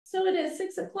So it is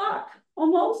 6 o'clock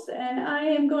almost, and I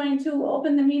am going to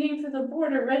open the meeting for the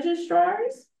Board of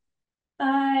Registrars.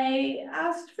 I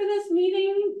asked for this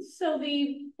meeting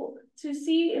to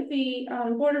see if the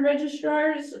Board of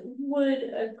Registrars would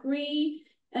agree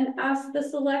and ask the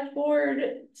Select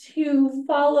Board to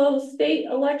follow state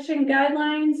election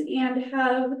guidelines and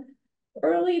have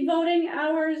early voting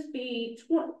hours be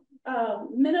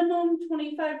minimum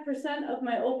 25% of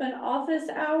my open office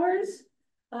hours.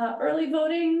 Early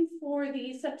voting for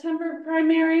the September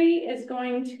primary is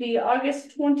going to be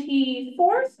August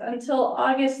 24th until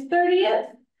August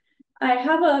 30th.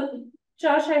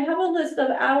 Josh, I have a list of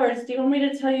hours. Do you want me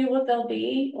to tell you what they'll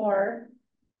be, or?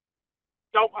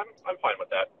 No, I'm fine with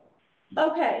that.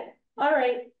 Okay, all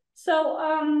right. So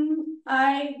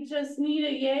I just need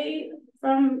a yay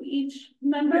from each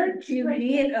member. Do you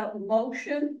need a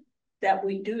motion that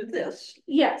we do this?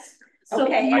 Yes. So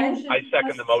okay, I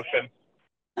second the motion.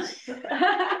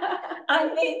 I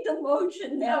made the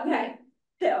motion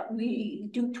that we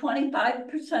do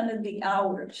 25% of the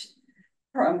hours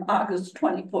from August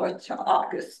 24th to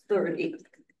August 30th.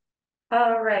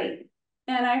 All right.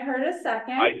 And I heard a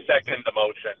second. I second the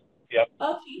motion. Yep.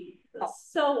 Okay.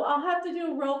 So I'll have to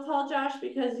do a roll call, Josh,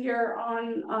 because you're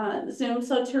on Zoom.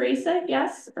 So Teresa,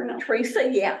 yes or no? Teresa,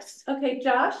 yes. Okay,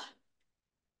 Josh?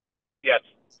 Yes,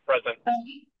 present.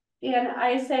 And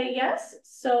I say yes,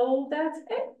 so that's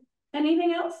it.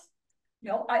 Anything else?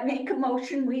 No, I make a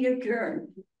motion, we adjourn.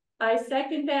 I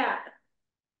second that.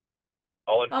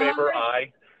 All in favor?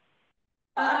 Aye.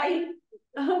 Aye.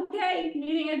 Okay,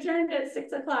 meeting adjourned at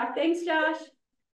 6 o'clock. Thanks, Josh.